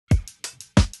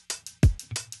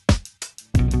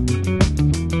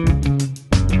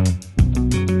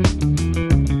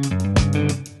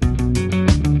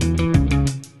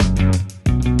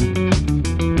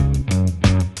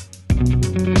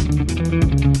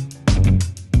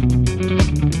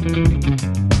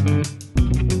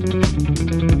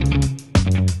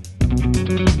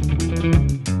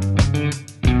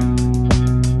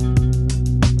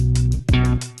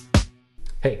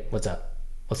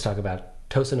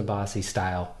Tosin Abasi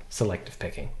style selective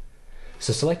picking.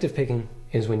 So selective picking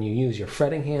is when you use your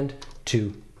fretting hand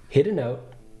to hit a note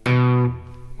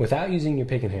without using your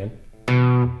picking hand,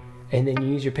 and then you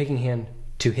use your picking hand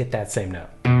to hit that same note.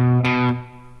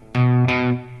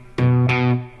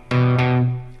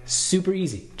 Super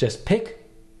easy. Just pick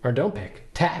or don't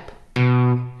pick, tap,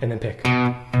 and then pick.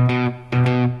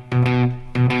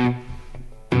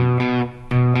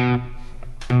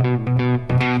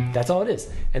 That's all it is.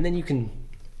 And then you can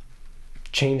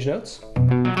change notes,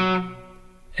 and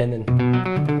then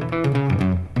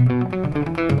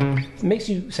it makes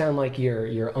you sound like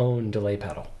your own delay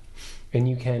pedal. And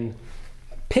you can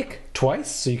pick twice,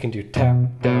 so you can do tap,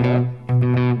 down,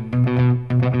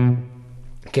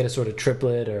 up, get a sort of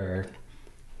triplet or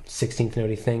 16th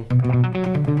note-y thing.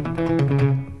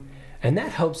 And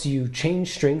that helps you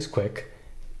change strings quick,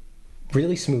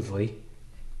 really smoothly,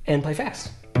 and play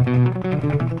fast.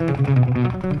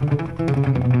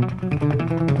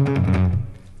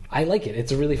 I like it.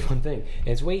 It's a really fun thing. And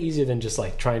it's way easier than just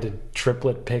like trying to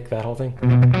triplet pick that whole thing.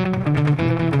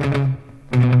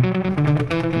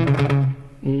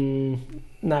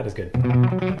 Not as good.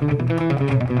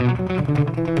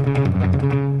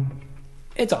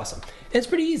 It's awesome. It's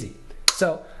pretty easy.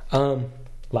 So,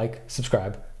 like,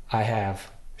 subscribe. I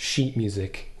have sheet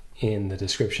music in the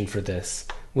description for this,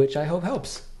 which I hope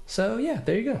helps. So yeah,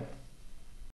 there you go.